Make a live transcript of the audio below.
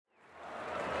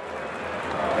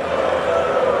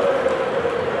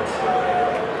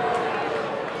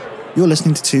You're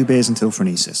listening to Two Beers Until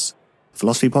Phronesis, a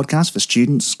philosophy podcast for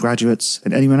students, graduates,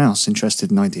 and anyone else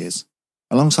interested in ideas.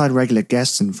 Alongside regular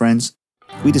guests and friends,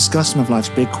 we discuss some of life's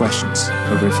big questions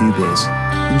over a few beers.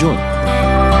 Enjoy.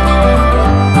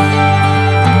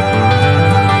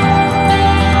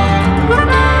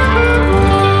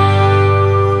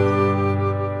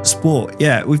 Sport.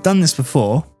 Yeah, we've done this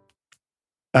before.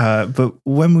 But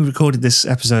when we recorded this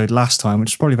episode last time,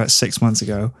 which was probably about 6 months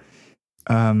ago,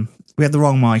 we had the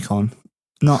wrong mic on.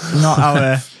 Not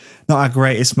our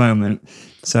greatest moment.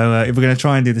 So if we're going to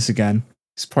try and do this again,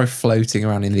 it's probably floating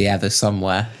around in the ether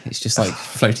somewhere. It's just like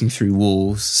floating through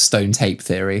walls, stone tape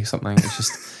theory, something.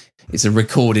 It's a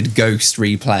recorded ghost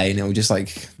replay, and it will just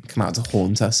like come out to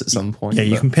haunt us at some point. Yeah,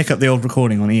 you can pick up the old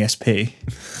recording on ESP.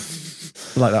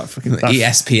 Like that fucking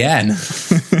ESPN.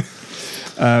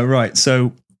 Right,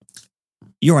 so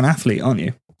you're an athlete, aren't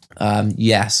you?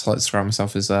 Yes, I like to describe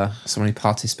myself as someone who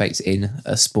participates in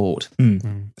a sport.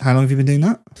 How long have you been doing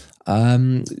that?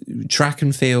 Track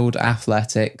and field,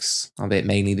 athletics, albeit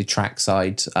mainly the track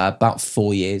side. About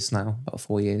 4 years now. About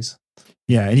 4 years.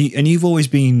 Yeah, and you've always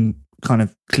been kind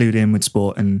of clued in with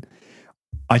sport, and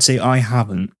I'd say I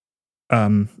haven't.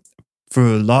 For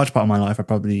a large part of my life, I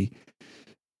probably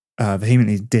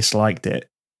vehemently disliked it.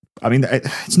 I mean,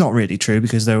 it's not really true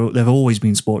because there have always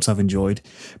been sports I've enjoyed,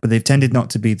 but they've tended not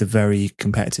to be the very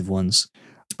competitive ones.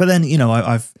 But then,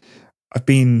 I've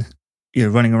been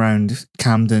running around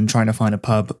Camden trying to find a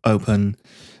pub open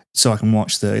so I can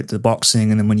watch the boxing.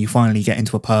 And then when you finally get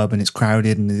into a pub and it's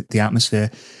crowded and the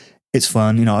atmosphere, it's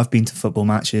fun. I've been to football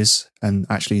matches and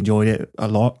actually enjoyed it a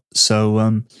lot.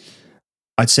 So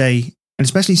I'd say, and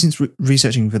especially since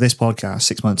researching for this podcast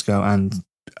 6 months ago and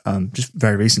just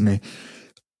very recently,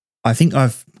 I think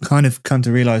I've kind of come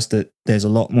to realize that there's a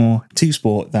lot more to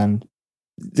sport than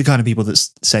the kind of people that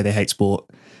say they hate sport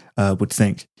would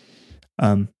think.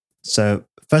 So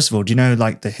first of all, do you know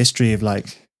like the history of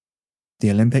like the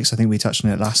Olympics? I think we touched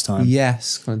on it last time.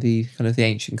 Yes, kind of the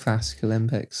ancient classic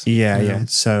Olympics. Yeah.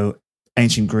 So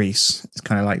ancient Greece is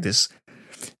kind of like this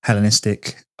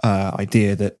Hellenistic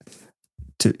idea that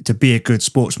to be a good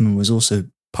sportsman was also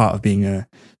part of being a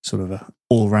sort of a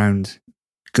all-round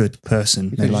good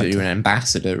person. You were an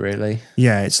ambassador, really.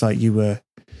 Yeah, it's like you were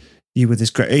this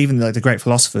great. Even like the great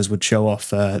philosophers would show off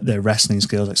their wrestling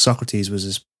skills. Like Socrates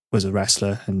was a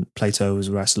wrestler, and Plato was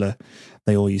a wrestler.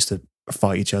 They all used to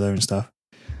fight each other and stuff,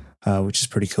 which is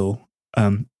pretty cool.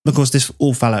 Of course, this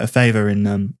all fell out of favor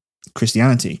in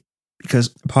Christianity because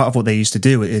part of what they used to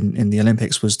do in the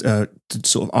Olympics was to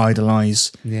sort of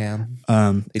idolize. Yeah.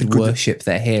 They'd worship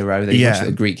their hero. They worship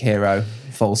the Greek hero,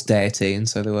 false deity, and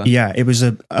so they were. Yeah, it was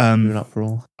a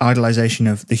uproar.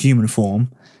 Idolization of the human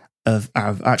form of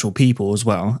actual people as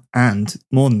well, and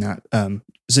more than that,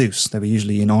 Zeus. They were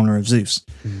usually in honor of Zeus.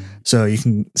 So you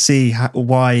can see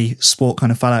why sport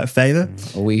kind of fell out of favor.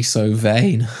 Are we so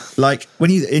vain? Like when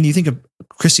you think of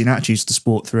Christian attitudes to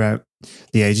sport throughout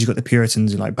the ages, you've got the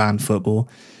Puritans who like banned football,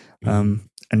 and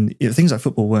things like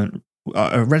football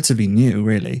are relatively new,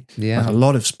 really. Yeah, like a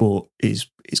lot of sport is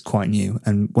quite new,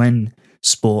 and when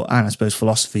sport and I suppose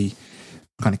philosophy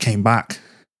kind of came back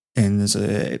in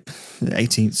the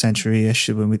 18th century-ish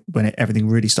when everything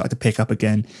really started to pick up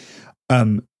again,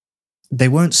 they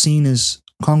weren't seen as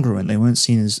congruent. They weren't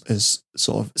seen as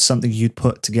sort of something you'd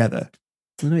put together.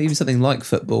 I know even something like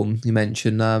football you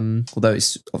mentioned, although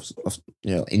it's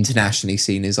internationally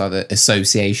seen as either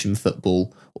association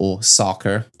football or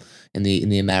soccer in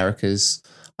the Americas.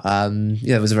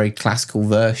 There was a very classical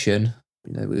version.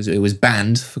 It was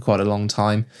banned for quite a long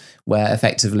time, where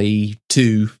effectively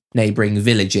two neighbouring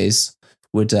villages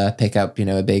would pick up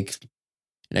a big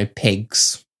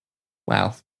pigs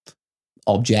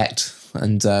object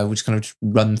and would just kind of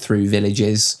run through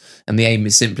villages, and the aim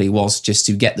simply was just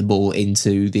to get the ball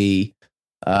into the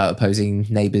opposing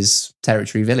neighbour's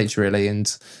territory village, really,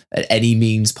 and at any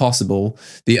means possible.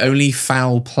 The only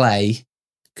foul play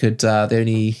the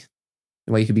only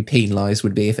way you could be penalised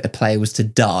would be if a player was to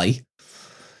die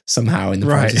somehow in the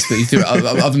process. But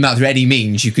other than that, through any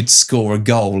means, you could score a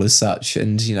goal as such,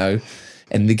 and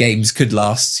and the games could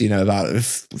last about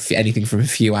anything from a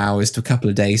few hours to a couple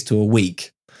of days to a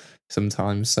week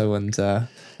sometimes. So, and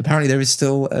apparently there is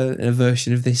still a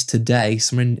version of this today,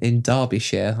 somewhere in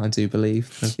Derbyshire, I do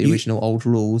believe, of the original old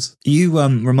rules. You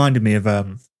reminded me of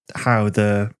how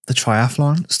the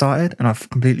triathlon started, and I've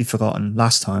completely forgotten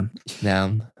last time.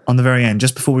 Yeah. On the very end,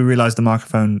 just before we realised the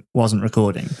microphone wasn't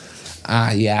recording.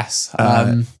 Ah, yes.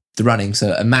 The running,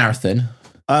 so a marathon.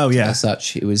 Oh, yeah. As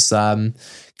such, it was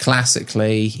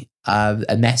classically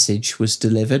a message was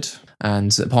delivered,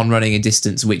 and upon running a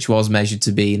distance which was measured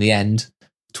to be in the end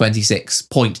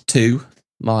 26.2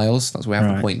 miles. That's where I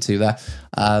have Right. to point to there.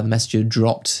 The messenger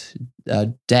dropped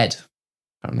dead.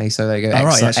 Apparently, so there you go. Oh,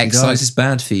 right, he actually Exercise died. is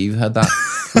bad for you. You've heard that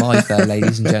live there,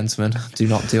 ladies and gentlemen. Do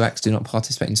not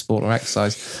participate in sport or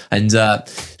exercise. And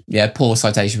poor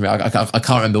citation. I can't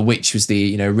remember which was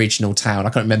the original town.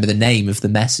 I can't remember the name of the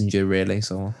messenger really.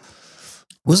 So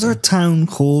Was there a town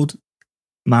called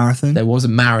Marathon? there was a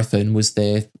Marathon.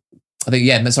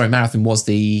 Marathon was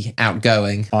the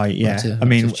outgoing. I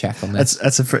mean, check on this.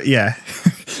 that's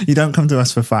you don't come to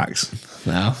us for facts.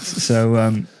 No,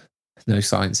 So no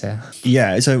science here.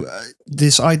 yeah, so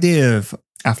this idea of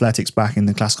athletics back in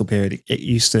the classical period, it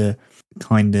used to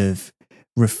kind of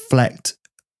reflect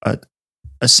a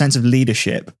sense of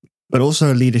leadership, but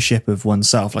also a leadership of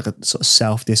oneself, like a sort of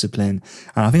self-discipline.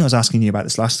 And I think I was asking you about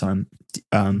this last time,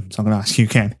 so I'm going to ask you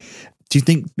again. Do you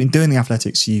think in doing the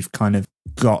athletics, you've kind of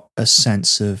got a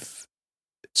sense of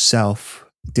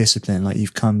self-discipline, like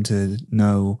you've come to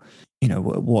know,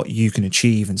 what you can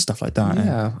achieve and stuff like that?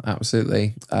 Yeah,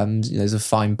 absolutely. There's a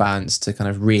fine balance to kind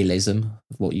of realism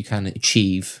of what you can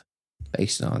achieve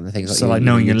based on the things like, So like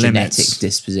knowing your genetic limits.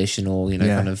 disposition or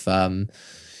kind of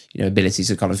ability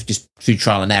to kind of just through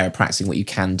trial and error practicing what you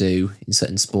can do in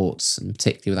certain sports, and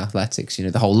particularly with athletics.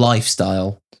 The whole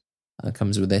lifestyle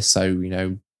comes with this. So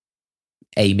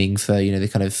aiming for the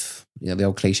kind of the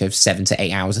old cliche of 7 to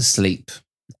 8 hours of sleep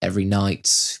every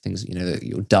night. Things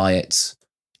your diet,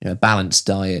 a balanced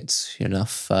diet,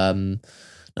 enough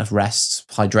rest,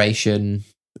 hydration,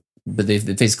 but the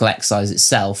physical exercise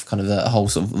itself, kind of a whole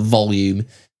sort of volume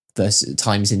versus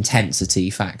times intensity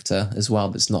factor as well.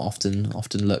 That's not often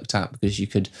looked at, because you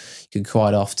could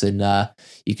quite often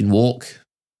you can walk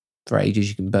for ages,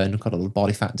 you can burn quite a lot of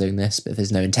body fat doing this, but if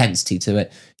there's no intensity to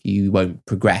it, you won't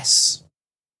progress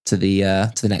to the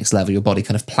next level. Your body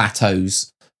kind of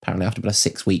plateaus apparently after about a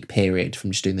 6-week period from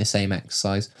just doing the same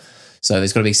exercise. So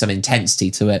there's got to be some intensity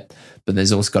to it, but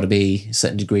there's also got to be a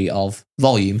certain degree of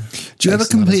volume. Do you ever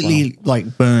based on that as completely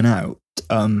like burn out?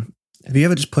 Have you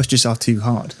ever just pushed yourself too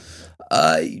hard?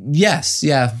 Yes,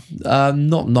 yeah.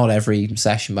 Not every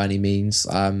session by any means.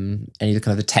 Any of the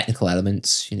kind of the technical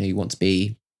elements, you want to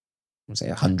be, I would say,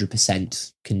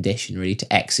 100% condition really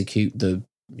to execute the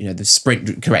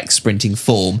correct sprinting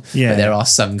form. Yeah. But there are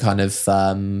some kind of,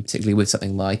 particularly with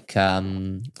something like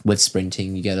with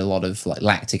sprinting, you get a lot of like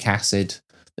lactic acid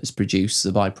that's produced as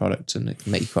a byproduct, and it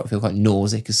can make you feel quite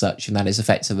nauseous as such. And that is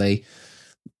effectively,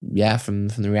 from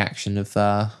the reaction of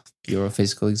your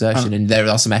physical exertion. And there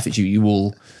are some efforts you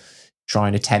will try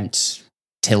and attempt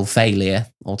till failure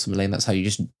ultimately, and that's how you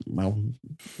just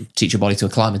teach your body to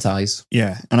acclimatize.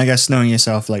 Yeah, and I guess knowing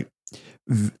yourself like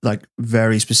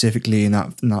very specifically in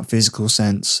that physical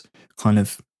sense kind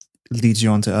of leads you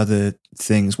on to other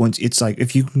things. Once it's like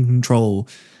if you can control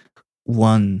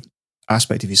one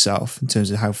aspect of yourself in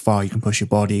terms of how far you can push your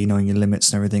body, knowing your limits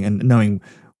and everything, and knowing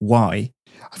why,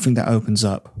 I think that opens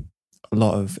up a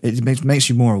lot of it. Makes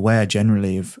you more aware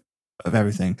generally of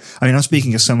everything. I mean, I'm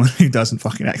speaking as someone who doesn't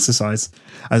fucking exercise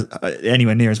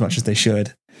anywhere near as much as they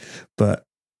should, but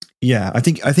yeah, I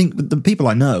think the people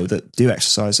I know that do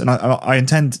exercise, and I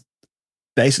intend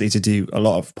basically to do a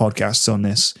lot of podcasts on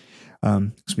this,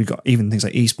 because we've got even things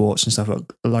like esports and stuff.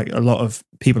 Like a lot of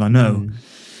people I know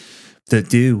that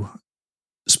do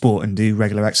sport and do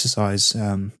regular exercise,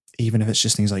 even if it's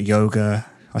just things like yoga.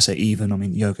 I say even, I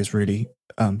mean yoga is really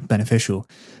beneficial,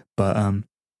 but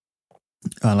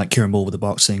like Kieran Ball with the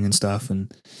boxing and stuff,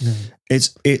 and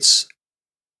it's.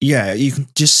 Yeah, you can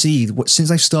just see since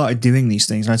they've started doing these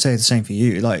things, and I'd say the same for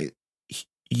you. Like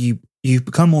you've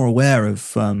become more aware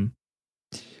of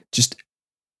just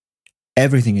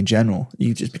everything in general.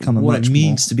 You just become what it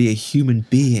means to be a human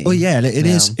being. Oh yeah, it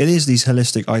is. It is these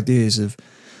holistic ideas of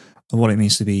what it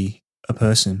means to be a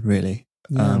person, really.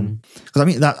 Because I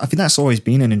think that's always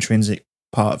been an intrinsic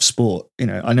part of sport.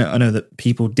 I know that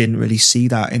people didn't really see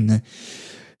that in the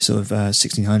sort of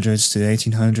 1600s to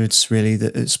 1800s. Really,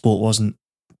 that sport wasn't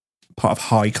part of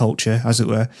high culture, as it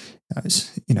were.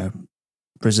 It's,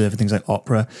 preserving things like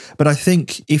opera. But I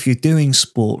think if you're doing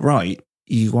sport right,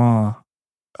 you are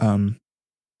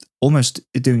almost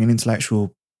doing an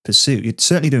intellectual pursuit. You're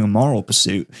certainly doing a moral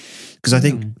pursuit, because I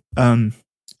think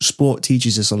sport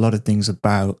teaches us a lot of things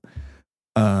about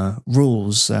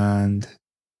rules and.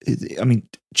 I mean,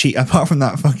 apart from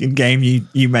that fucking game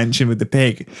you mentioned with the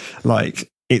pig, like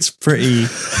it's pretty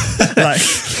like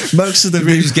most of the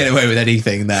people just get away with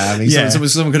anything there. I mean,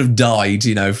 someone could have died,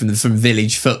 from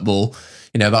village football,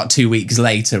 about 2 weeks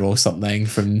later or something,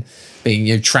 from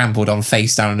being trampled on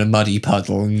face down in a muddy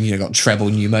puddle and got treble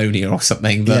pneumonia or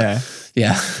something. But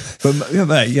but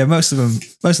most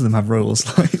of them have rules.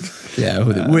 Like Yeah,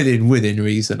 within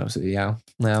reason, absolutely. Yeah.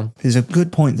 There's a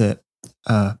good point that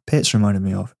Pitts reminded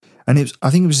me of, and I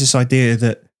think it was this idea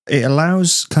that it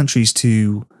allows countries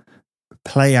to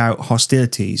play out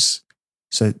hostilities.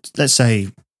 So let's say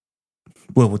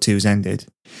World War II has ended.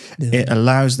 Yeah. It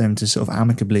allows them to sort of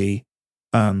amicably,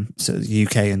 so the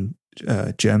UK and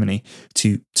Germany,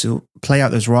 to play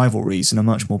out those rivalries in a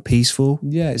much more peaceful.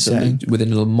 Yeah, it's setting.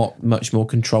 within a much more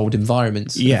controlled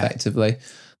environments, effectively,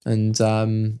 and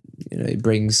it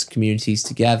brings communities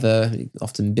together. It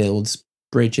often builds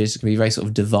bridges. It can be very sort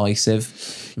of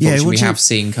divisive. We have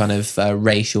seen kind of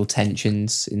racial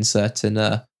tensions in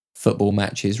certain football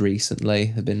matches recently.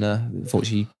 Have been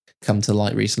unfortunately come to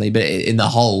light recently, but in the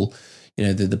whole,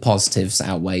 the positives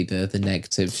outweigh the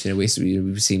negatives.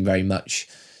 We've seen very much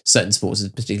certain sports,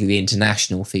 particularly the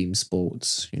international themed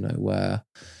sports, where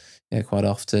quite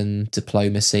often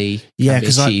diplomacy can be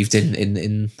achieved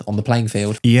in on the playing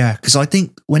field. Yeah, because I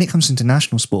think when it comes to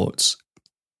international sports,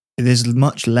 there's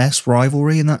much less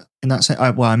rivalry in that sense.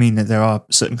 Well, I mean, there are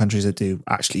certain countries that do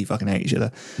actually fucking hate each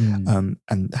other,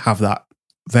 and have that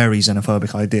very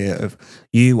xenophobic idea of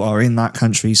you are in that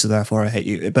country, so therefore I hate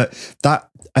you. But that,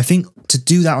 I think, to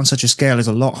do that on such a scale is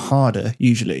a lot harder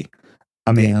usually.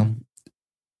 I mean,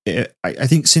 I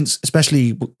think since,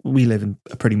 especially we live in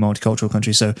a pretty multicultural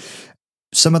country, so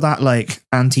some of that like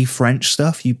anti-French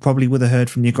stuff you probably would have heard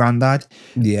from your granddad,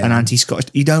 and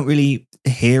anti-Scottish, you don't really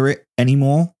hear it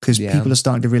anymore because people are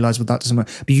starting to realise what that doesn't work.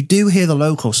 But you do hear the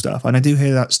local stuff, and I do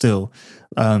hear that still.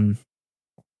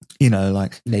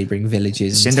 Like neighbouring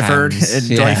villages, Cinderford,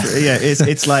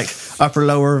 it's like upper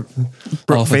lower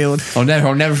Brookfield.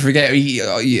 I'll never forget.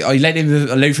 I lent him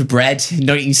a loaf of bread in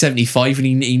 1975,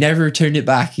 and he never returned it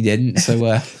back. He didn't. So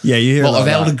you hear. I've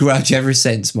held a grudge ever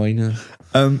since, mine.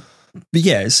 But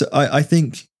yeah, so I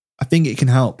think it can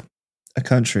help a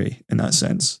country in that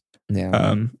sense. Yeah.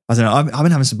 I don't know. I've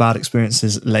been having some bad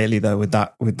experiences lately though with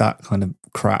that kind of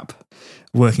crap.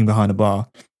 Working behind a bar.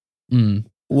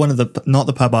 One of not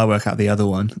the pub I work at, the other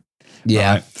one.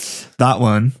 Yeah. Right? That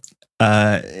one,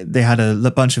 they had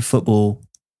a bunch of football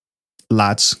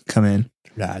lads come in.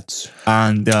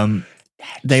 And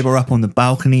they were up on the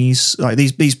balconies. Like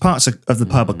these parts of the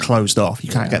pub are closed off.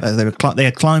 You can't get there. They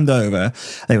had climbed over.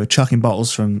 They were chucking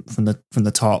bottles from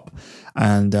the top,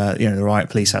 and the riot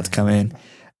police had to come in.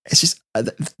 It's just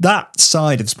that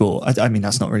side of sport. I mean,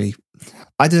 that's not really.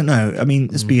 I don't know. I mean,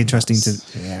 it'd be interesting to.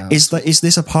 Is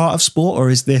this a part of sport,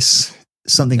 or is this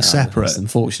something separate? It's an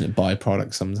unfortunate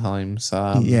byproduct sometimes.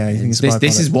 I think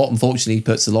this is what unfortunately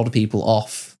puts a lot of people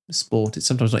off sport. It's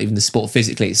sometimes not even the sport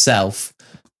physically itself,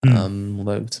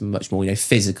 although it's much more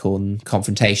physical and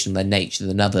confrontational in their nature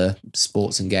than other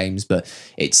sports and games. But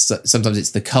sometimes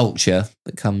it's the culture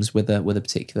that comes with a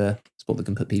particular sport that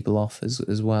can put people off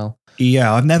as well.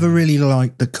 Yeah, I've never really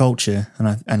liked the culture,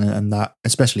 and that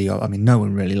especially. I mean, no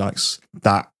one really likes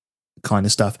that kind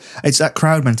of stuff. It's that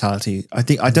crowd mentality. I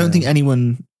don't think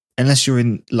anyone, unless you're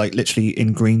in like literally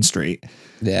in Green Street,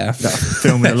 that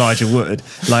film with Elijah Wood.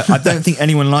 Like, I don't think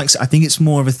anyone likes it. I think it's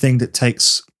more of a thing that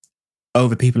takes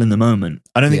over people in the moment.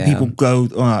 I don't think people go.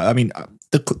 I mean,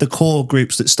 the core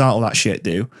groups that start all that shit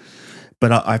do,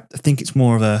 but I think it's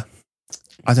more of a.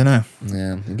 I don't know.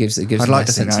 Yeah, it gives a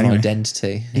sense of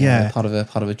identity. Part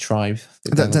of a tribe.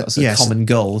 That's a common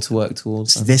goal to work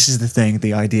towards. This is the thing,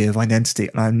 the idea of identity,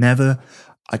 and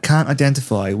I can't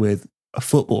identify with a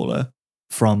footballer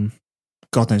from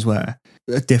God knows where,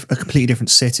 a completely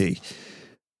different city.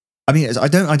 I mean, I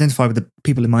don't identify with the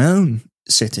people in my own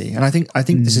city, and I think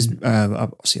this is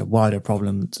obviously a wider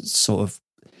problem. Sort of,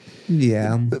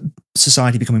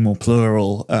 society becoming more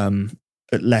plural.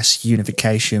 Less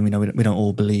unification. We don't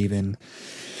all believe in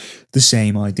the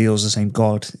same ideals, the same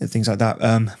God, things like that.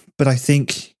 But I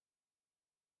think,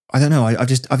 I don't know. I've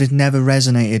just never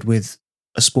resonated with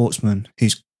a sportsman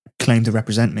who's claimed to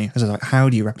represent me. Because I was like, how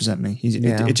do you represent me?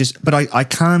 But I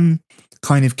can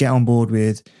kind of get on board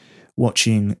with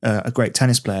watching a great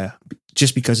tennis player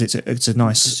just because it's a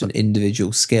nice, just an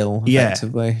individual skill.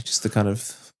 Effectively, just the kind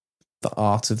of the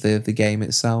art of the game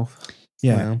itself.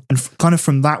 Yeah, and kind of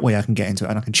from that way I can get into it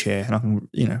and I can cheer and I can,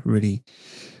 really.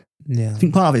 Yeah, I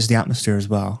think part of it is the atmosphere as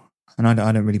well, and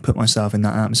I don't really put myself in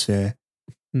that atmosphere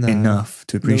enough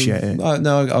to appreciate it.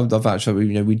 No, I've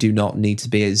actually, we do not need to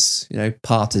be as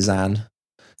partisan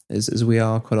as we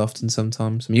are quite often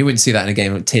sometimes. I mean, you wouldn't see that in a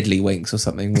game like Tiddlywinks or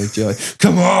something with Joe.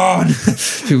 Come on,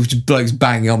 blokes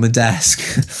banging on the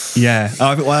desk. Yeah,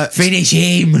 finish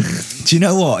him. Do you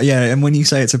know what? Yeah, and when you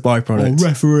say it's a byproduct,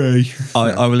 referee,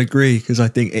 I will agree, because I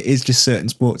think it is just certain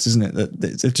sports, isn't it, that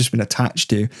they've just been attached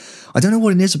to. I don't know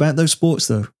what it is about those sports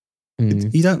though.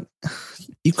 You don't.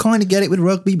 You kind of get it with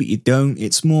rugby, but you don't.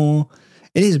 It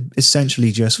is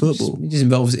essentially just football. It just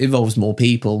involves more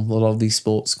people. A lot of these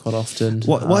sports quite often.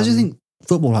 Why do you think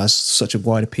football has such a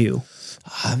wide appeal?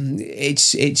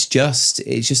 It's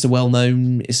just a well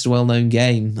known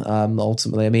game.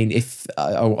 Ultimately, I mean, if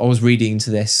I was reading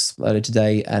into this earlier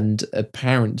today, and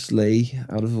apparently,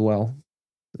 an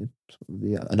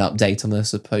update on the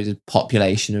supposed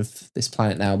population of this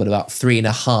planet now, but about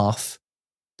 3.5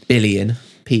 billion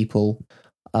people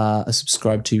are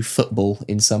subscribed to football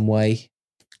in some way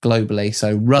globally.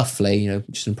 So roughly,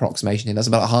 just an approximation here, that's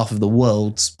about half of the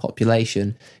world's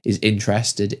population is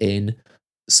interested in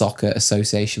soccer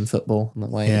association football. In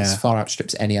that way, It's far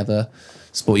outstrips any other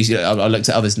sport. I looked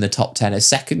at others in the top 10 as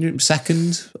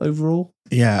second overall.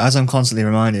 Yeah, as I'm constantly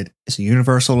reminded, it's a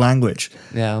universal language.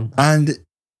 Yeah, and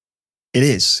it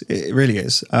is. It really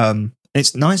is.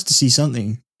 It's nice to see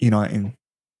something uniting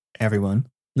everyone.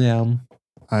 Yeah,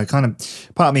 part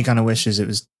of me kind of wishes it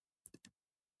was,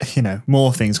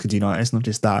 more things could unite us, not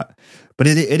just that. But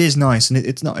it is nice, and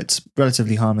it's a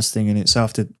relatively harmless thing in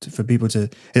itself for people to.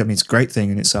 I mean, it's a great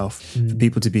thing in itself for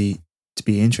people to be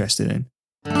interested in.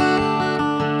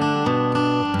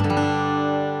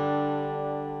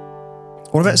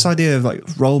 What about this idea of like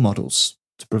role models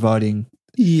to providing?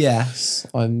 Yes,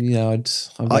 I'm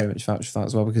very much vouch for that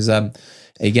as well, because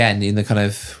again, in the kind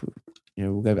of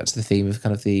we'll go back to the theme of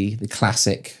kind of the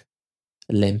classic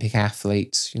Olympic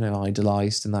athletes,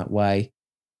 idolized in that way.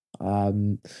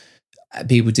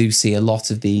 People do see a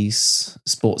lot of these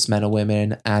sportsmen or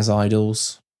women as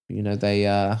idols.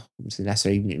 They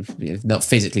necessarily not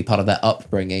physically part of their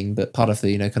upbringing, but part of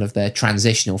the kind of their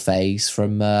transitional phase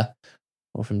from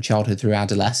childhood through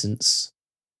adolescence.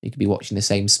 You could be watching the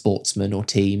same sportsman or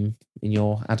team in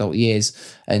your adult years,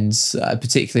 and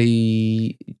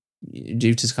particularly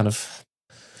due to kind of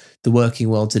the working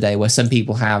world today, where some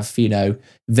people have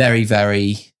very,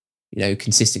 very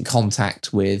consistent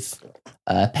contact with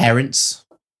parents,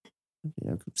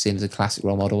 seen as a classic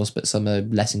role models, but some are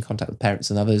less in contact with parents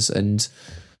than others, and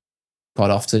quite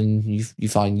often you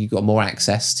find you've got more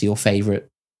access to your favourite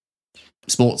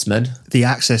sportsman. The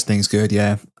access thing's good,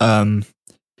 yeah.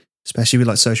 Especially with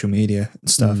like social media and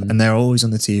stuff, and they're always on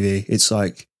the TV. It's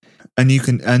like, and you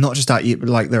can, and not just that, but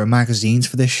like there are magazines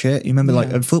for this shit. You remember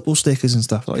like football stickers and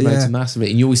stuff like that.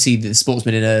 Massively, and you always see the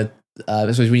sportsman in a.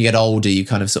 I suppose when you get older, you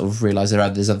kind of sort of realise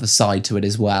there's other side to it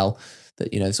as well.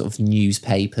 That sort of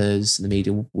newspapers and the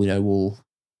media,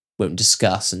 won't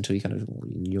discuss until you kind of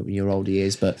in your older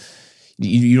years. But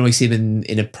you always see them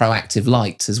in a proactive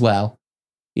light as well.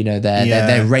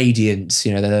 They're radiant.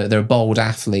 They're a bold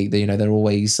athlete. They're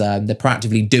always they're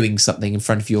proactively doing something in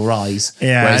front of your eyes.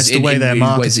 Yeah, whereas it's the way they're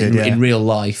marketed. In real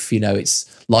life,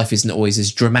 life isn't always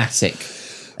as dramatic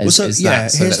as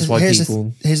that. So that's why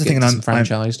people here's the thing, and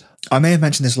franchised. I may have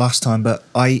mentioned this last time, but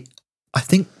I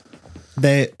think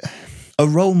that a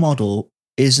role model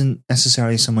isn't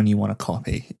necessarily someone you want to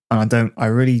copy. And I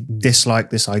really dislike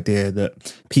this idea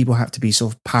that people have to be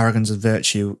sort of paragons of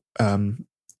virtue.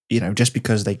 Just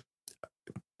because they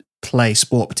play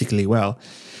sport particularly well.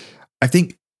 I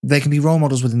think they can be role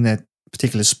models within their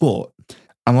particular sport.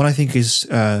 And what I think is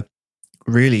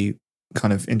really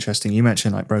kind of interesting, you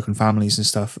mentioned like broken families and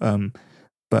stuff,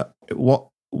 but what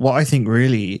I think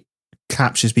really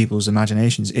captures people's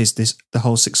imaginations is the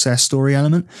whole success story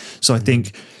element. So I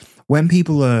think when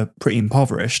people are pretty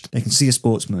impoverished, they can see a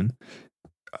sportsman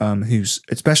who's,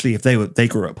 especially if they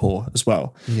grew up poor as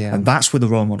well. Yeah. And that's where the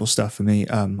role model stuff for me,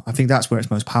 I think that's where it's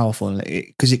most powerful,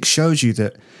 because it shows you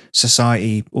that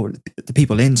society, or the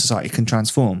people in society, can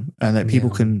transform, and that people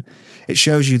can, it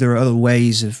shows you there are other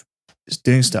ways of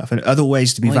doing stuff and other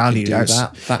ways to be valued.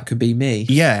 That could be me.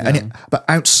 Yeah. But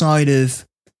outside of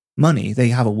money, they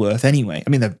have a worth anyway. I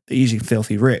mean, they're usually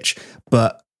filthy rich,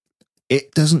 but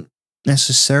it doesn't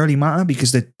necessarily matter,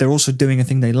 because they're also doing a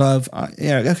thing they love.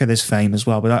 Okay, there's fame as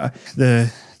well, but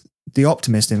the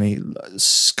optimist in me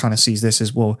kind of sees this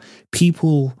as, well,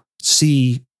 people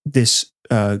see this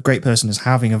great person as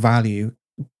having a value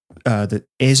that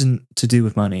isn't to do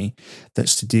with money,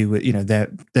 that's to do with,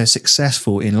 they're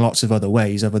successful in lots of other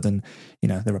ways other than,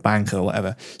 they're a banker or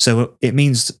whatever. So it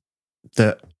means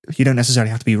that you don't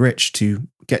necessarily have to be rich to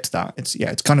get to that.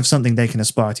 It's kind of something they can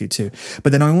aspire to too.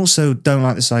 But then I also don't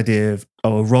like this idea of,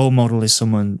 a role model is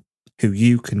someone who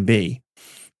you can be.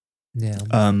 Yeah.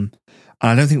 And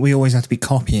I don't think we always have to be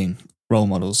copying role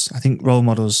models. I think role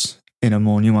models, in a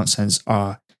more nuanced sense,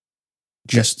 are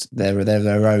just they're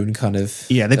their own kind of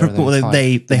they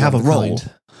have a role.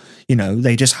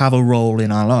 They just have a role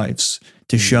in our lives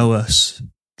to show us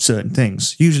certain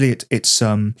things. Usually it's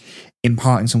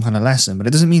imparting some kind of lesson, but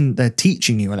it doesn't mean they're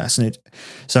teaching you a lesson.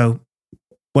 So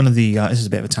one of the this is a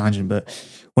bit of a tangent, but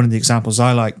one of the examples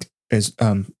I like is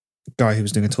guy who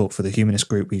was doing a talk for the humanist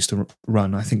group we used to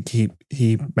run. I think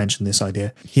he mentioned this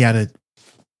idea. He had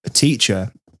a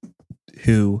teacher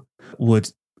who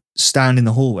would stand in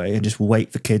the hallway and just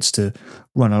wait for kids to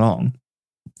run along.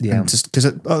 Yeah, because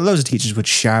loads of teachers would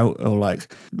shout or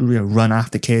like run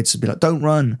after kids and be like, "Don't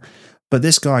run!" But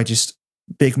this guy, just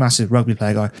big, massive rugby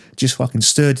player guy, just fucking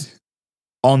stood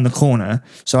on the corner.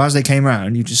 So as they came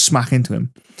around, you just smack into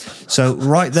him. So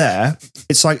right there,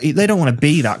 it's like they don't want to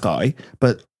be that guy,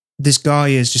 but this guy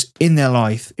is just in their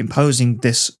life, imposing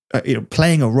this,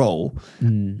 playing a role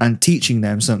and teaching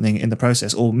them something in the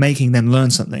process, or making them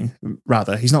learn something.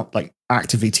 Rather, he's not like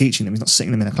actively teaching them; he's not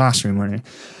sitting them in a classroom or anything.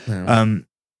 No.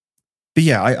 But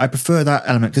yeah, I prefer that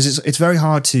element because it's very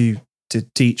hard to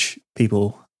teach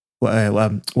people what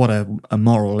a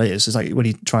moral is. It's like when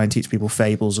you try and teach people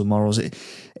fables or morals, it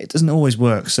doesn't always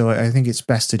work. So I think it's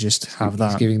best to just have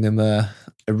that. He's giving them a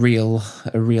real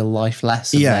life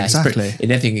lesson. Yeah, there. Exactly. In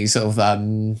anything, he's sort of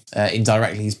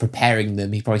indirectly he's preparing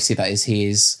them. He probably see that as he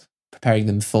is preparing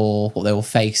them for what they will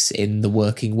face in the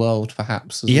working world,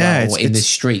 perhaps. Or in the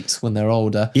street when they're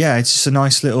older. Yeah, it's just a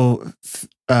nice little.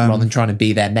 Rather than trying to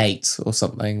be their mate or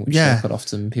something, which quite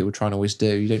often people try and always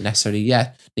do. You don't necessarily,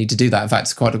 need to do that. In fact,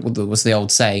 it's was the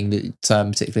old saying that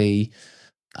particularly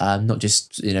not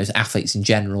just athletes in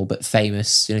general, but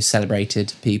famous,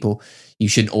 celebrated people, you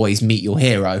shouldn't always meet your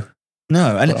hero.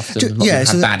 No, and often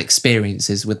had bad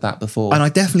experiences with that before. And I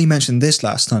definitely mentioned this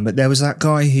last time, but there was that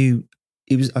guy who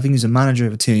I think he was a manager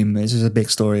of a team. This is a big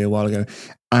story a while ago,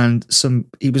 and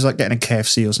he was like getting a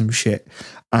KFC or some shit,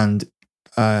 and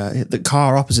the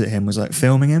car opposite him was like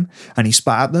filming him, and he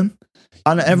spat at them,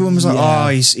 and everyone was like, "Oh,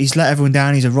 he's let everyone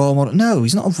down. He's a role model." No,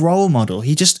 he's not a role model.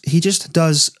 He just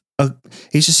does.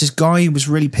 He's just this guy who was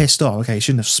really pissed off. Okay, he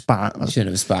shouldn't have spat. He shouldn't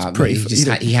have spat. But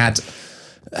he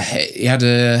had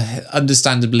a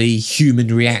understandably human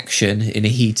reaction in a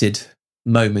heated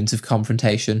moment of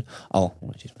confrontation. Oh,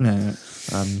 no.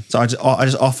 So I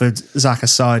just offered Zach a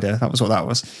cider. That was what that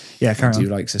was. Yeah, carry on. I do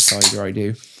like a cider. I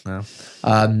do. Wow.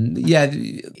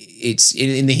 It's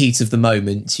in the heat of the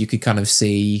moment. You could kind of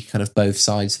see kind of both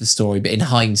sides of the story, but in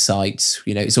hindsight,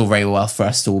 it's all very well for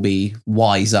us to all be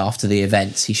wise after the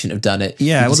event. He shouldn't have done it.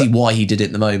 Yeah, you can see why he did it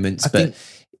in the moment, but.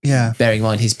 Yeah, bearing in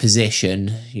mind his position,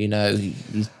 he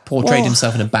portrayed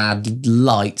himself in a bad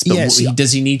light. But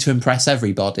does he need to impress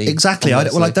everybody? Exactly.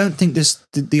 I don't think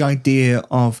the idea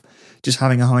of just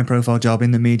having a high-profile job in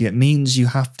the media means you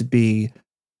have to be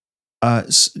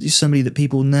somebody that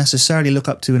people necessarily look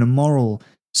up to in a moral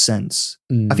sense.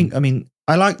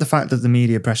 I like the fact that the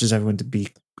media pressures everyone to be,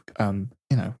 on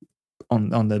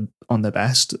the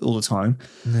best all the time.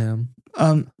 Yeah.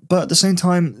 But at the same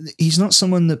time, he's not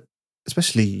someone that,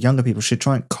 especially younger people, should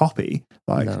try and copy.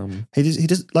 Like he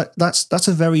does like that's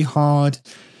a very hard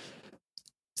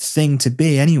thing to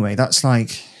be anyway. That's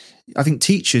like, I think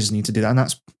teachers need to do that, and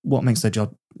that's what makes their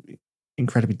job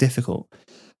incredibly difficult.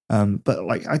 But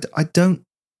like I don't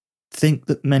think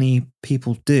that many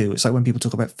people do. It's like when people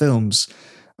talk about films,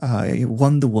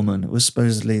 Wonder Woman was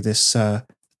supposedly this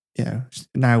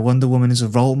now Wonder Woman is a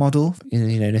role model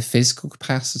in a physical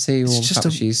capacity, or it's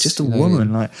just a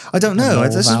woman. Like, I don't know.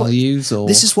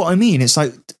 This is what I mean. It's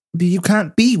like you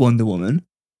can't be Wonder Woman,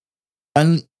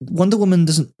 and Wonder Woman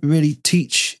doesn't really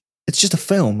teach. It's just a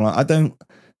film. Like, I don't.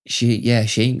 She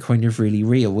ain't kind of really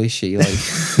real, is she? Like,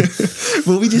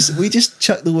 well, we just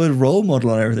chuck the word role model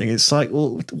on everything. It's like,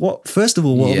 well, what? First of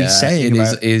all, what are we saying?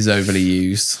 It is overly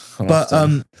used. But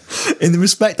in the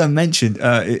respect I mentioned,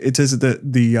 it is the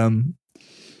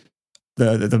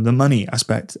money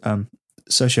aspect,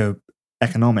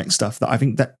 socio-economic stuff. That I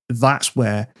think that's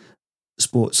where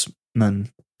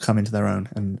sportsmen come into their own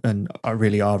and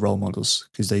really are role models,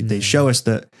 because they show us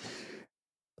that.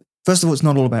 First of all, it's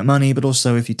not all about money, but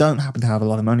also if you don't happen to have a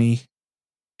lot of money,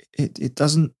 it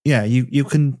doesn't. Yeah, you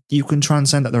can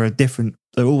transcend that. There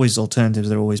are always alternatives.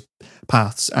 There are always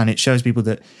paths, and it shows people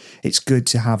that it's good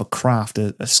to have a craft,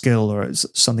 a skill, or it's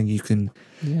something you can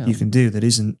do that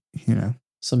isn't.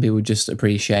 Some people just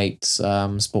appreciate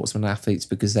sportsmen and athletes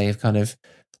because they have kind of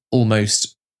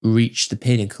almost reached the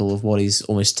pinnacle of what is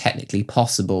almost technically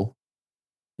possible.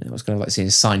 What's kind of like saying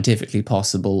scientifically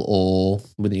possible, or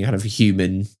within kind of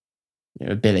human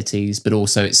abilities, but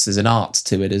also there's an art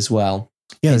to it as well.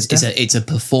 Yeah, it's a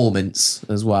performance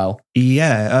as well.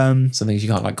 Yeah, some things you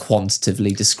can't like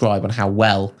quantitatively describe on how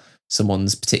well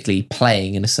someone's particularly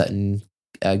playing in a certain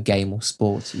game or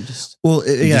sport. You just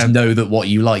know that what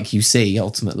you like, you see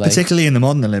ultimately. Particularly in the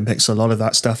modern Olympics, a lot of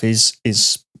that stuff is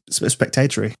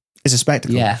spectatory. It's a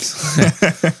spectacle.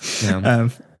 Yes. Yeah.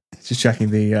 Just checking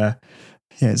the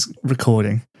it's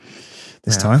recording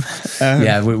this time.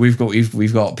 Yeah, we've got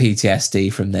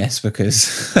PTSD from this,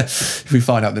 because if we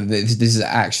find out that this is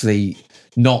actually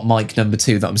not mic number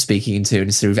 2 that I'm speaking into, and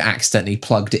instead we've accidentally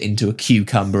plugged it into a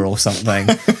cucumber or something,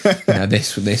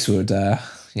 this would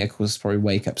cause us to probably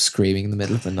wake up screaming in the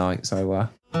middle of the night. So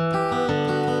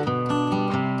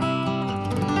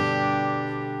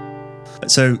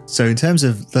So in terms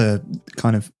of the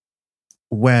kind of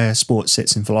where sports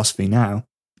sits in philosophy now,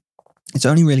 it's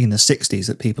only really in the 60s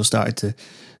that people started to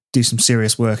do some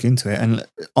serious work into it. And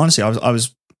honestly, I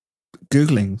was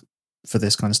Googling for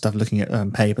this kind of stuff, looking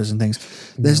at papers and things.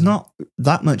 There's not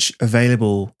that much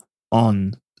available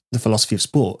on the philosophy of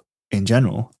sport in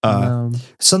general.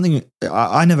 Something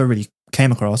I never really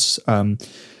came across.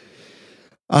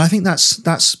 I think that's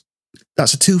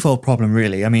a twofold problem,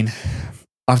 really. I mean,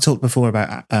 I've talked before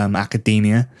about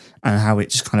academia and how it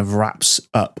just kind of wraps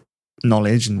up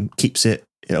knowledge and keeps it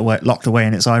locked away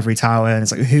in its ivory tower, and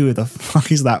it's like, who the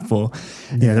fuck is that for?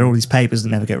 There are all these papers that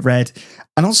never get read.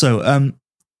 And also,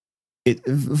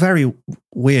 very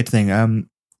weird thing.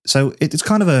 So it's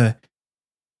kind of a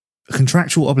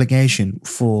contractual obligation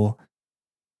for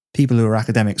people who are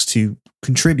academics to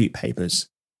contribute papers.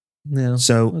 Yeah.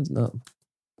 So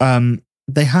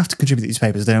they have to contribute these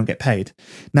papers. They don't get paid.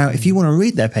 Now, if you want to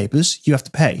read their papers, you have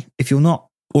to pay if you're not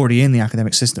already in the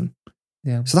academic system.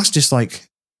 Yeah. So that's just like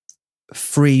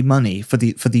free money for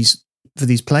these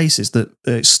places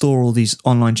that store all these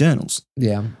online journals.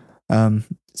 Yeah.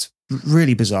 It's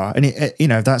really bizarre, and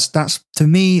that's to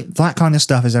me, that kind of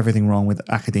stuff is everything wrong with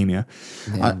academia.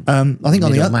 Yeah. I think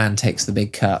on the other man takes the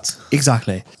big cut.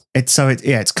 Exactly.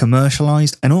 It's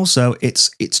commercialized, and also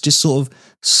it's just sort of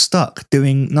stuck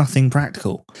doing nothing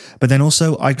practical. But then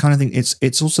also, I kind of think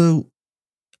it's also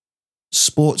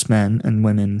sportsmen and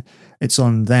women. It's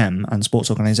on them and sports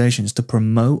organizations to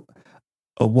promote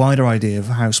a wider idea of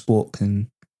how sport can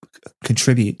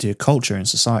contribute to culture and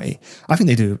society. I think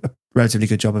they do a relatively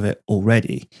good job of it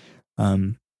already.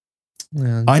 I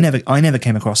never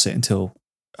came across it until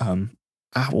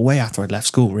way after I'd left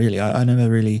school. Really, I never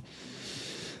really.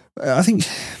 I think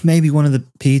maybe one of the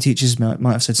PE teachers might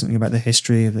have said something about the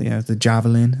history of the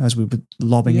javelin as we were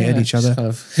lobbing it at each other. Kind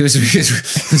of, it was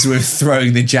we were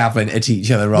throwing the javelin at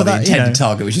each other rather than intended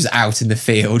target, which was out in the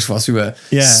field whilst we were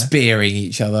spearing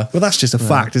each other. Well, that's just a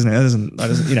fact, isn't it? That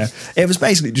doesn't it was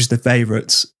basically just the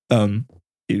favourites.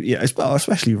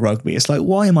 Especially rugby. It's like,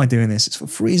 why am I doing this? It's for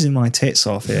freezing my tits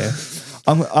off here.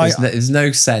 There's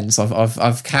no sense.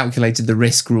 I've calculated the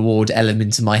risk reward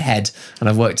element in my head, and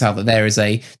I've worked out that there is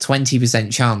a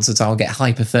 20% chance that I'll get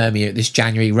hypothermia at this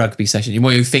January rugby session.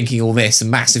 While you're thinking all this, a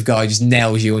massive guy just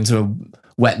nails you into a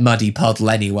wet, muddy puddle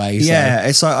anyway. So. Yeah,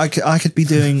 it's like I could be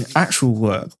doing actual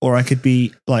work, or I could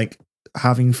be like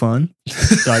having fun,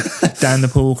 like down the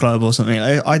pool club or something.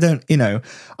 I don't want to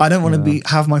I don't want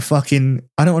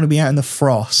to be out in the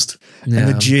frost and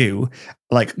the dew,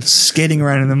 like skidding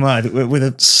around in the mud with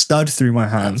a stud through my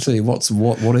hand. Absolutely.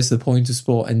 What is the point of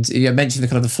sport? And you mentioned the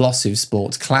kind of the philosophy of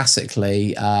sport. Classically,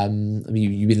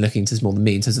 you've been looking into this more than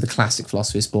me in terms of the classic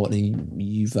philosophy of sport, and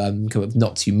you've come up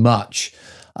not too much.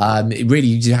 Really,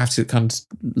 you do have to kind of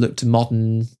look to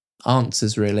modern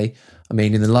answers, really. I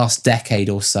mean, in the last decade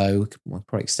or so, we'll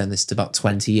probably extend this to about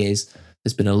 20 years,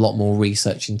 there's been a lot more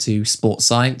research into sports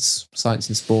science and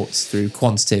sports through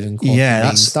quantitative and qualitative. Yeah,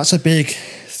 that's a big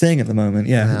thing at the moment.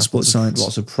 Yeah, sports science.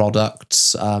 Lots of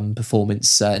products,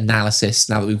 performance analysis.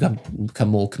 Now that we've become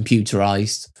more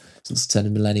computerized since the turn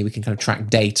of the millennium, we can kind of track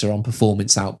data on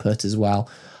performance output as well.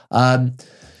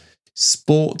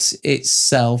 Sport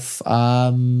itself,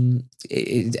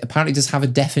 it apparently does have a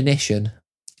definition.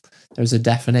 There's a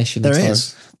definition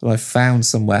that I found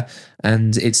somewhere,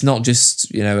 and it's not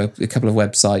just a couple of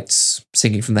websites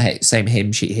singing from the same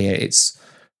hymn sheet here. It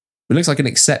looks like an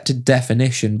accepted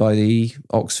definition by the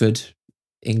Oxford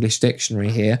English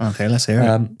Dictionary here. Okay, let's hear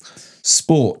it.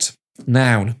 Sport,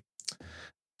 noun,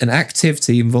 an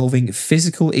activity involving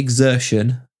physical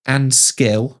exertion and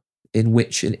skill in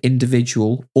which an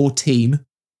individual or team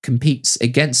competes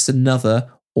against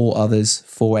another or others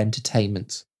for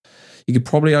entertainment. You could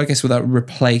probably, I guess, with that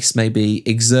replace maybe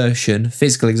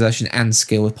physical exertion and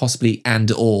skill with possibly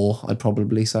and or, I'd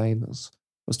probably say. Was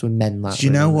to amend that. Do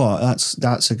you know what?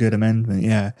 That's a good amendment,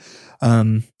 yeah.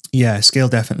 Skill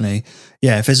definitely.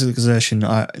 Yeah, physical exertion,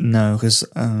 no, because...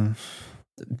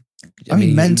 I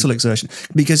mean, mental exertion,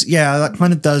 because that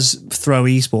kind of does throw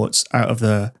esports out of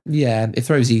the. Yeah, it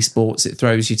throws esports. It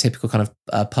throws your typical kind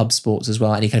of pub sports as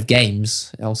well. Any kind of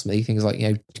games, ultimately, things like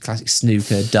classic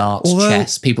snooker, darts,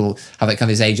 chess. People have that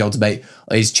kind of this age-old debate: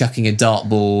 is chucking a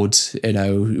dartboard,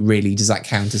 really does that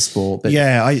count as sport? But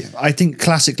I think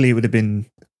classically it would have been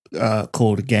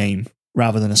called a game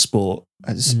rather than a sport.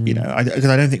 Because I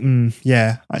don't think,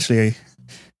 actually,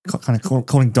 kind of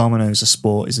calling dominoes a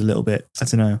sport is a little bit, I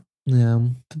don't know. Yeah,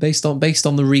 based on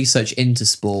the research into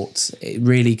sports, it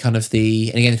really kind of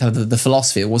the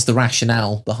philosophy, what's the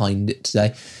rationale behind it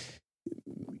today?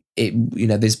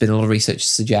 There's been a lot of research to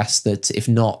suggest that if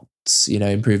not,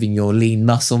 improving your lean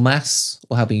muscle mass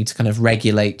or helping you to kind of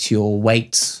regulate your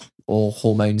weight or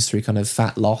hormones through kind of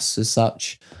fat loss as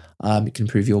such, it can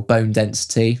improve your bone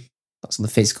density. That's on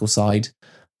the physical side.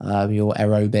 Your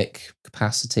aerobic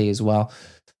capacity as well.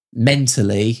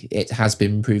 Mentally, it has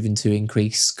been proven to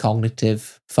increase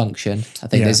cognitive function. I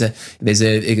think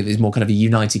there's more kind of a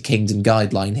United Kingdom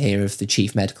guideline here of the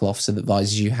chief medical officer that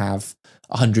advises you have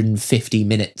 150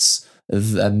 minutes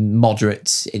of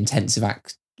moderate intensive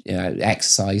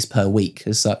exercise per week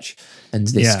as such, and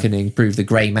this can improve the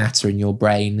grey matter in your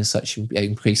brain as such,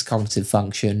 increase cognitive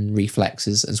function,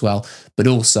 reflexes as well, but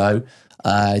also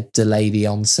delay the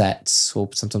onset or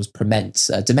sometimes prevent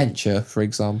dementia, for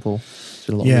example. There's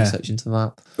been a lot of research into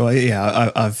that. Well,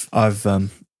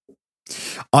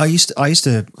 I used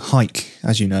to hike,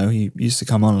 as you know. You used to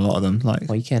come on a lot of them, like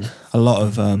a lot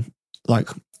of like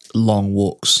long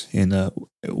walks in the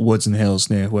woods and hills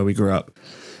near where we grew up.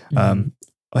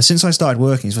 Since I started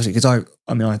working, especially because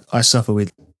I suffer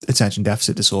with attention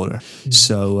deficit disorder,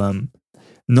 so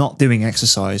not doing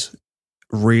exercise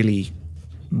really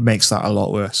makes that a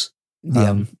lot worse.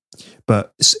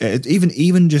 But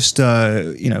even just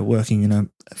working in a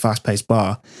fast-paced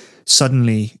bar,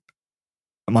 suddenly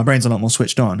my brain's a lot more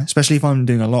switched on, especially if I'm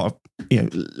doing a lot of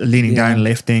leaning down,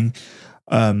 lifting,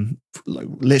 like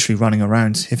literally running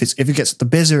around. If it gets, the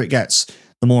busier it gets,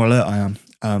 the more alert I am.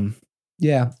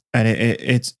 And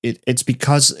it's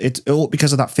because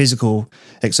of that physical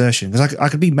exertion. Because I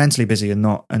could be mentally busy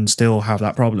and still have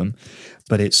that problem,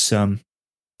 but it's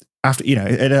after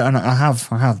and I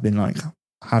have been like,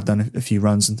 I have done a few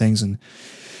runs and things, and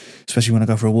especially when I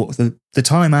go for a walk, the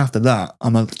time after that,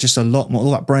 I'm just a lot more,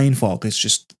 all that brain fog is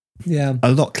just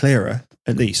a lot clearer,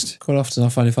 at least. Quite often I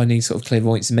find if I need sort of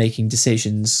clairvoyance in making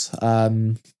decisions,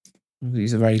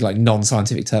 use a very like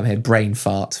non-scientific term here, brain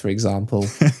fart, for example.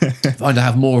 I find I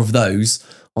have more of those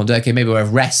on day. Okay, maybe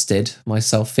I've rested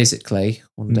myself physically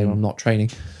on the day when I'm not training,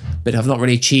 but I've not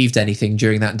really achieved anything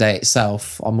during that day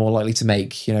itself. I'm more likely to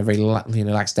make very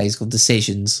lackadaisical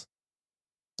decisions,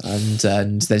 and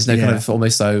there's no kind of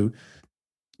almost so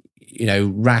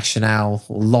rationale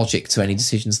or logic to any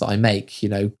decisions that I make.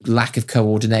 Lack of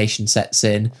coordination sets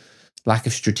in. Lack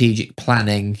of strategic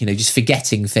planning, just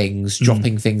forgetting things,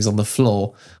 dropping things on the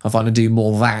floor. I find I do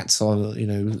more of that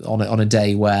on a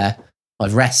day where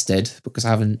I've rested because I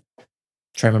haven't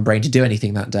trained my brain to do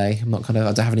anything that day. I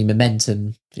don't have any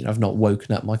momentum. I've not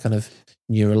woken up my kind of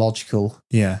neurological.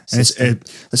 Yeah, and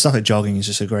the stuff like jogging is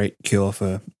just a great cure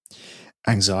for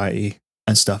anxiety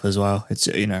and stuff as well. It's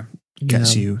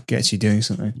gets you doing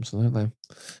something. Absolutely.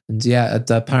 And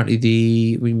apparently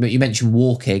you mentioned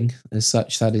walking as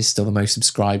such. That is still the most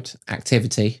subscribed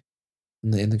activity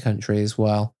in the country as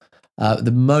well. At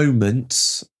the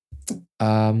moment,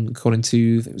 according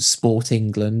to Sport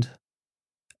England,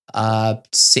 the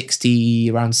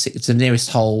nearest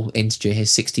whole integer here,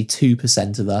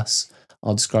 62% of us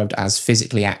are described as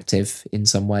physically active in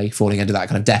some way, falling under that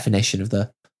kind of definition of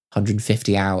the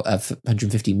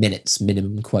 150 minutes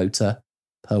minimum quota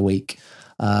per week,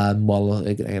 while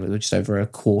just over a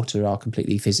quarter are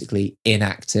completely physically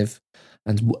inactive,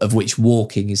 and of which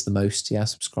walking is the most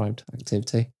subscribed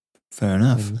activity. Fair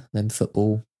enough. And then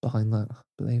football behind that, I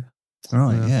believe.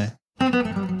 Right,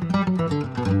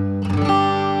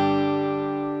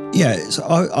 yeah. So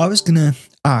I was gonna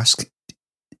ask,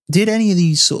 did any of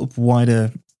these sort of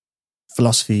wider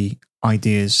philosophy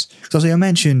ideas, because I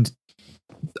mentioned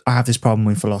I have this problem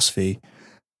with philosophy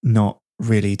not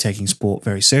really taking sport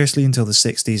very seriously until the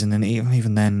 60s, and then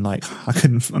even then, like,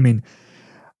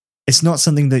 it's not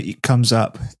something that comes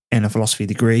up in a philosophy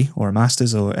degree or a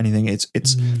master's or anything. It's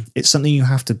something you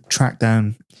have to track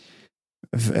down.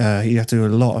 You have to do a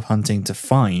lot of hunting to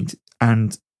find.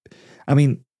 And I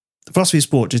mean, the philosophy of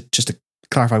sport, just to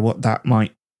clarify what that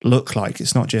might look like,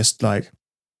 it's not just like,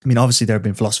 obviously there have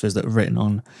been philosophers that have written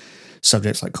on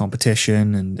subjects like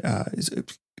competition and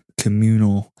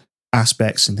communal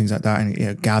aspects and things like that,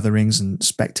 and gatherings and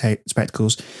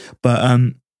spectacles. But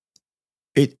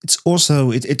it's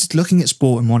also it's looking at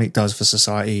sport and what it does for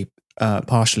society,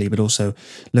 partially, but also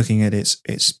looking at its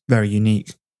very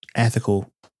unique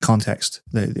ethical context,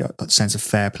 the sense of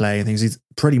fair play and things. It's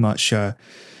pretty much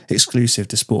exclusive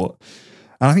to sport,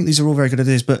 and I think these are all very good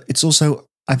ideas. But it's also,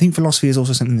 I think philosophy is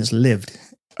also something that's lived.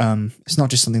 It's not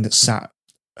just something that's sat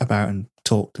about and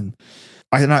talked. And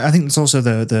I think it's also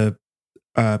the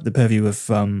purview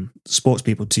of sports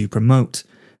people to promote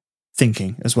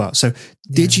thinking as well. So,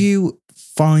 did you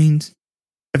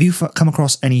have you come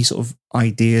across any sort of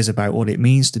ideas about what it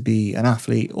means to be an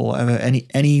athlete, or ever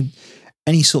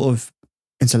any sort of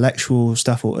intellectual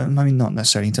stuff, or I mean, not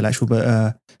necessarily intellectual,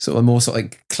 but sort of more sort of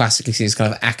like classically seen as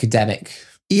kind of academic?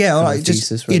 Yeah, or kind like of just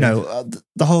thesis, really.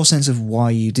 the whole sense of why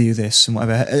you do this and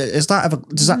whatever. Does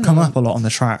that come up a lot on the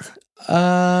track?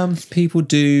 People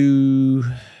do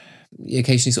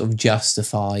occasionally sort of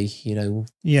justify, why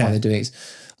they're doing it.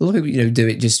 A lot of people, do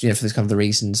it just, for this kind of the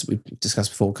reasons we've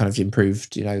discussed before, kind of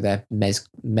improved, their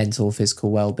mental, physical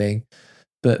well-being.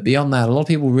 But beyond that, a lot of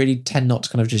people really tend not to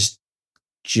kind of just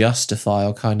justify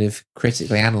or kind of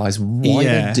critically analyze why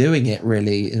they're doing it,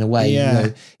 really, in a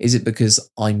way. Is it because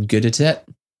I'm good at it?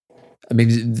 I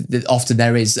mean, often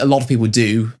there is, a lot of people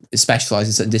do specialize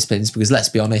in certain disciplines because, let's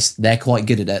be honest, they're quite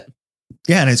good at it.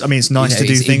 Yeah, and it's nice to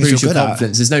do things you're good at.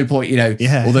 There's no point,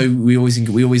 although we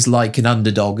always like an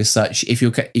underdog as such. If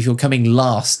you're coming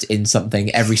last in something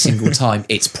every single time,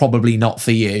 it's probably not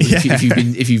for you.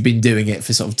 If you've been doing it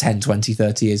for sort of 10, 20,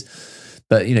 30 years.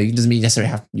 But it doesn't mean you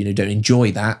necessarily have don't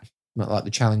enjoy that, not like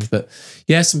the challenge. But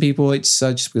yeah, some people it's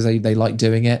just because they like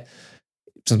doing it.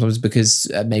 Sometimes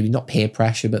because maybe not peer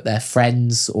pressure, but their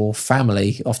friends or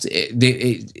family. Often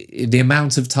the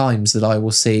amount of times that I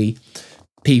will see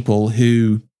people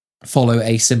who follow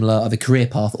a similar either career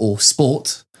path or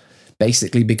sport,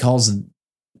 basically because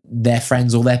their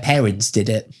friends or their parents did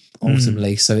it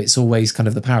ultimately. So it's always kind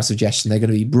of the power of suggestion. They're going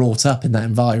to be brought up in that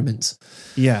environment.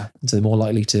 Yeah. And so they're more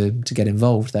likely to get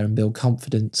involved there and build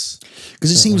confidence. Because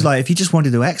it seems like if you just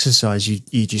wanted to exercise,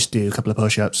 you just do a couple of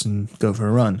push-ups and go for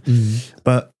a run.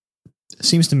 But it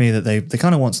seems to me that they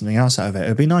kind of want something else out of it. It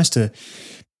would be nice to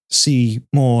see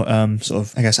more sort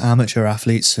of, I guess, amateur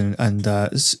athletes and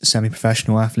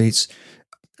semi-professional athletes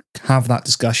have that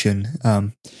discussion.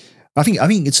 I think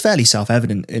it's fairly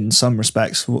self-evident in some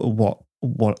respects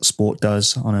what sport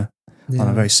does on a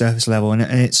very surface level, and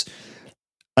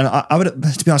I would,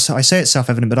 to be honest, I say it's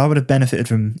self-evident, but I would have benefited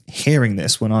from hearing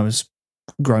this when I was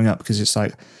growing up, because it's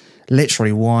like,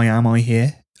 literally, why am I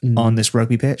here on this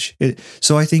rugby pitch?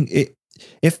 So I think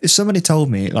if somebody told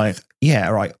me, like, yeah,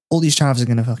 right, all these chavs are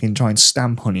going to fucking try and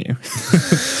stamp on you,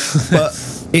 but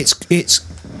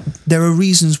there are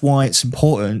reasons why it's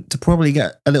important to probably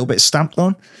get a little bit stamped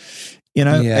on,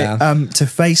 to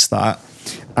face that,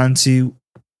 and to,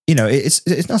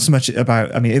 it's not so much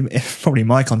about, I mean, probably in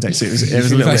my context, it was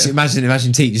a little bit.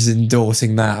 Imagine teachers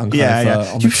endorsing that on on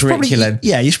the curriculum.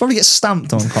 You should probably get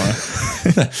stamped on,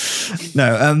 Connor.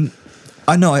 No,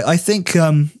 I know. I think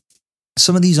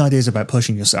some of these ideas about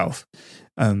pushing yourself,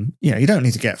 you don't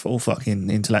need to get full fucking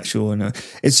intellectual, and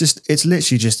it's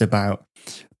literally just about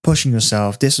pushing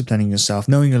yourself, disciplining yourself,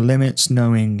 knowing your limits,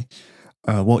 knowing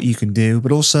what you can do,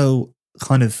 but also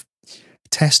kind of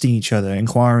testing each other,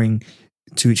 inquiring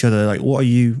to each other, like, what are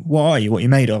you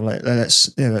made of? Like,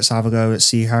 let's have a go. Let's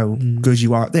see how good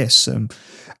you are at this, and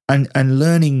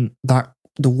learning that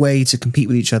the way to compete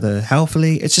with each other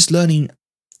healthily. It's just learning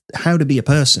how to be a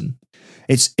person.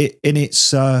 It's in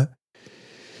its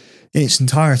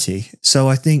entirety. So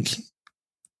I think,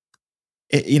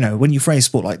 when you phrase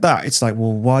sport like that, it's like,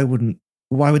 well, why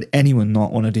would anyone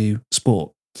not want to do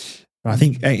sport? I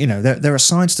think there are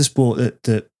sides to sport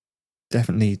that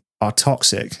definitely are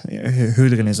toxic,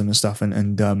 hooliganism and stuff,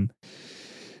 and a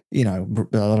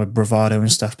lot of bravado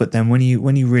and stuff. But then when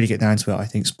you really get down to it, I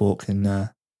think sport can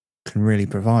really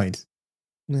provide.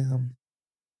 Yeah.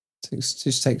 It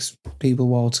just takes people a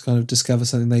while to kind of discover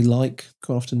something they like,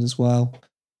 quite often as well.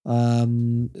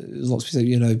 There's lots of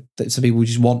people, that some people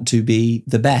just want to be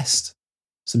the best.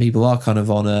 Some people are kind of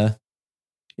on a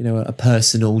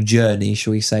personal journey,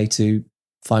 shall we say, to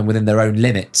find within their own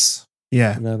limits.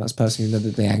 Yeah. That's personally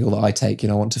the angle that I take.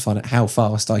 I want to find out how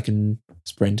fast I can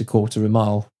sprint a quarter of a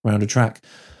mile around a track.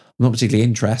 I'm not particularly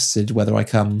interested whether I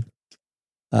come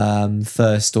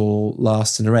first or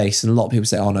last in a race. And a lot of people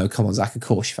say, oh no, come on, Zach, of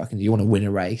course you want to win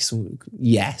a race.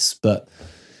 Yes, but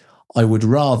I would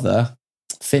rather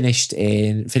finish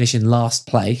in last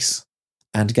place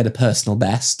and get a personal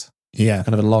best. Yeah.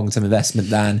 Kind of a long-term investment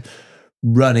than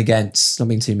run against, not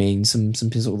being too mean, some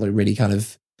people that are really kind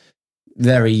of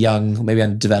very young, or maybe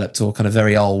undeveloped, or kind of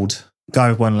very old Guy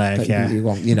with one leg, yeah. You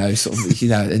want, sort of,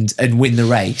 and win the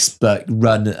race, but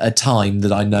run a time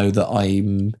that I know that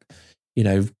I'm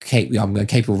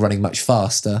capable of running much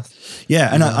faster.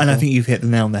 Yeah, and I think you've hit the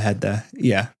nail on the head there.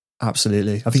 Yeah,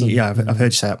 absolutely. I think I've heard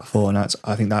you say that before, and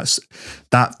I think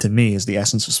that to me is the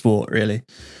essence of sport, really.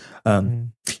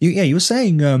 You were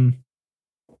saying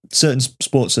certain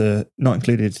sports are not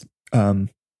included.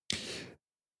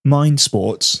 Mind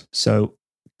sports, so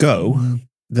Go,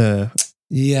 the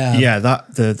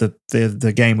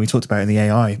game we talked about in the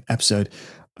AI episode,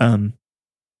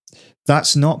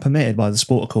 that's not permitted by the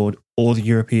Sport Accord or the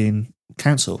European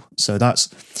Council. So that's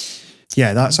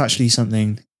actually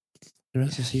something.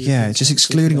 Yeah, it's just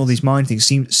excluding all these mind things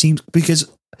seems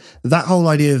because that whole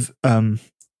idea of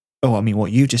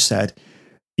what you just said,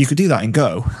 you could do that in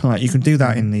Go, like you can do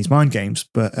that in these mind games,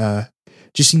 but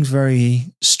just seems very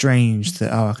strange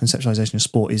that our conceptualization of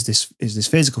sport is this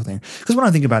physical thing. Because when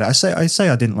I think about it, I say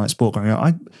I didn't like sport growing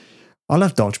up. I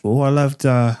loved dodgeball. I loved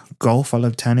golf. I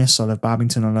loved tennis. I love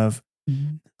badminton. I love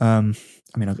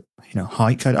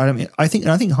hike. I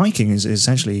think hiking is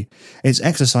essentially it's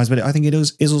exercise, but I think it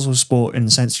is also a sport in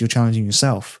the sense you're challenging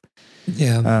yourself.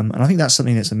 Yeah. And I think that's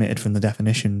something that's omitted from the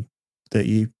definition that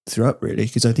you threw up, really,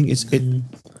 because I think it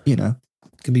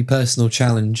can be personal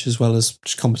challenge as well as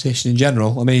just competition in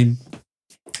general. I mean,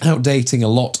 outdating a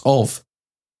lot of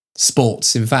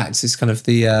sports. In fact, it's kind of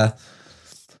the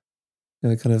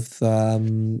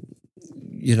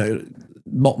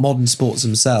modern sports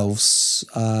themselves.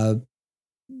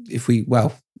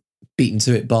 Beaten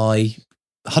to it by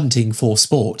hunting for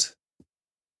sport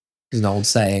is an old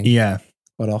saying. Yeah,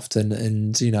 quite often,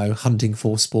 and hunting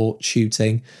for sport,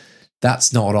 shooting.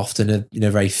 That's not often a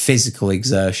very physical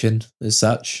exertion as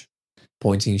such.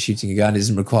 Pointing and shooting a gun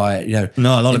doesn't require a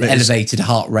lot of it elevated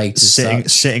heart rate.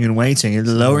 Sitting and waiting,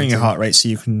 and lowering your heart rate so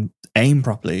you can aim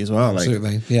properly as well.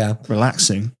 Absolutely, yeah,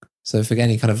 relaxing. So for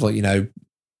any kind of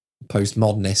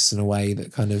postmodernists in a way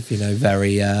that kind of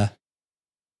very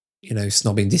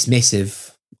snobbing,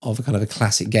 dismissive of a kind of a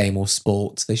classic game or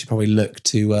sport, they should probably look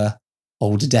to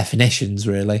older definitions,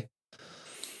 really.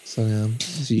 So I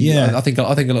think a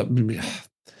lot,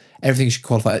 everything should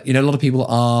qualify. A lot of people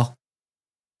are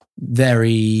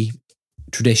very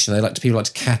traditional. People like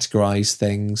to categorize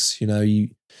things.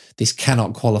 This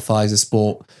cannot qualify as a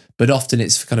sport, but often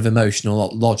it's for kind of emotional,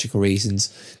 logical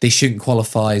reasons. This shouldn't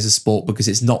qualify as a sport because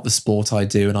it's not the sport I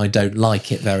do and I don't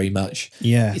like it very much.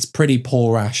 Yeah, it's pretty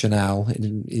poor rationale.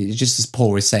 It's just as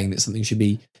poor as saying that something should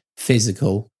be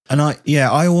physical. And I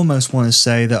almost want to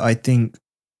say that I think.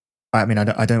 I mean,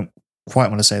 I don't quite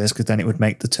want to say this because then it would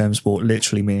make the term sport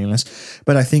literally meaningless.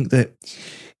 But I think that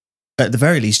at the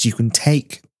very least, you can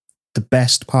take the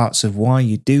best parts of why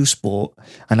you do sport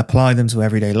and apply them to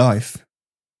everyday life.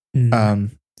 The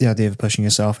idea of pushing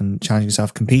yourself and challenging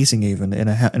yourself, competing even in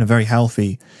a very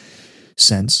healthy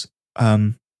sense.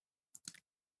 I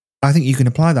think you can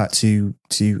apply that to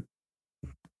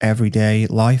everyday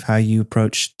life, how you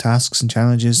approach tasks and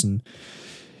challenges and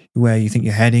where you think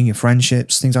you're heading, your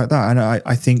friendships, things like that. And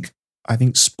I think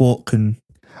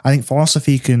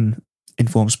philosophy can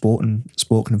inform sport and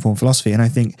sport can inform philosophy. And I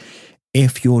think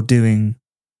if you're doing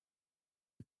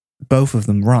both of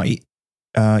them right,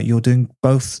 you're doing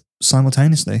both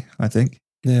simultaneously, I think.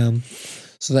 Yeah.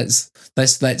 So let's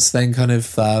then kind of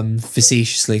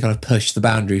facetiously kind of push the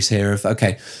boundaries here of,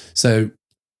 okay, so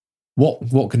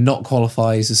what can not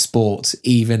qualify as a sport,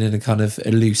 even in a kind of a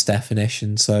loose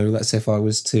definition? So let's say if I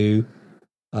was to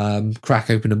crack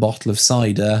open a bottle of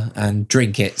cider and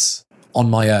drink it on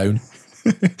my own,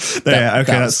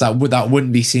 that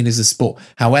wouldn't be seen as a sport.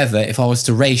 However, if I was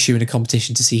to race you in a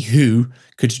competition to see who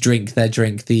could drink their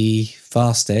drink the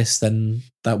fastest, then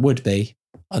that would be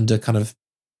under kind of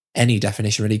any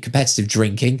definition, really. Competitive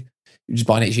drinking, just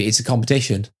by nature, it's a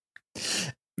competition.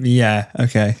 Yeah,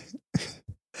 okay.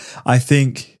 I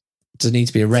think does it need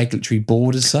to be a regulatory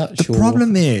board as such? The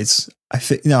problem is, I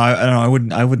think I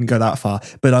wouldn't go that far,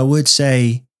 but I would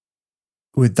say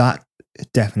with that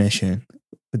definition,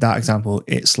 with that example,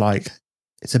 it's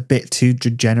a bit too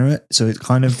degenerate. So it's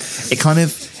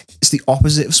it's the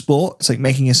opposite of sport. It's like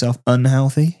making yourself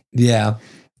unhealthy. Yeah,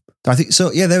 I think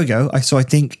so. Yeah, there we go. So I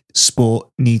think sport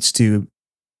needs to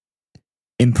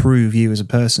improve you as a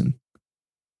person.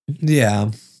 Yeah.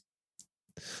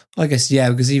 I guess, yeah,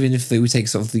 because even if we take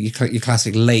sort of your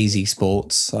classic lazy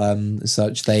sports, as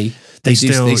such, they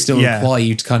still require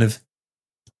you to kind of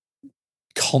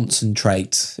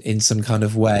concentrate in some kind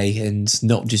of way and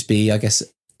not just be, I guess,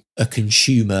 a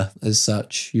consumer as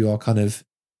such. You're providing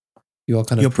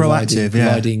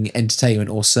entertainment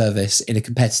or service in a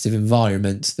competitive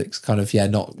environment that's kind of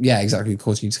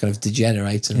causing you to kind of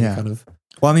degenerate and kind of.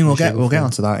 Well, I mean, we'll get Shape or form.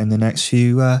 onto that in the next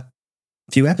few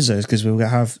episodes, because we'll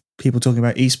have people talking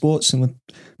about esports, and we'll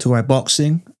talk about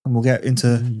boxing, and we'll get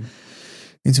into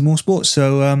more sports.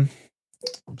 So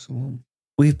Absolutely.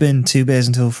 we've been Two Beers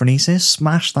Until Phronesis.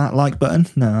 Smash that like button.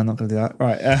 No, I'm not going to do that.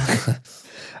 Right.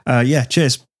 Yeah.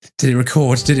 Cheers. Did it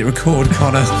record,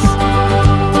 Connor?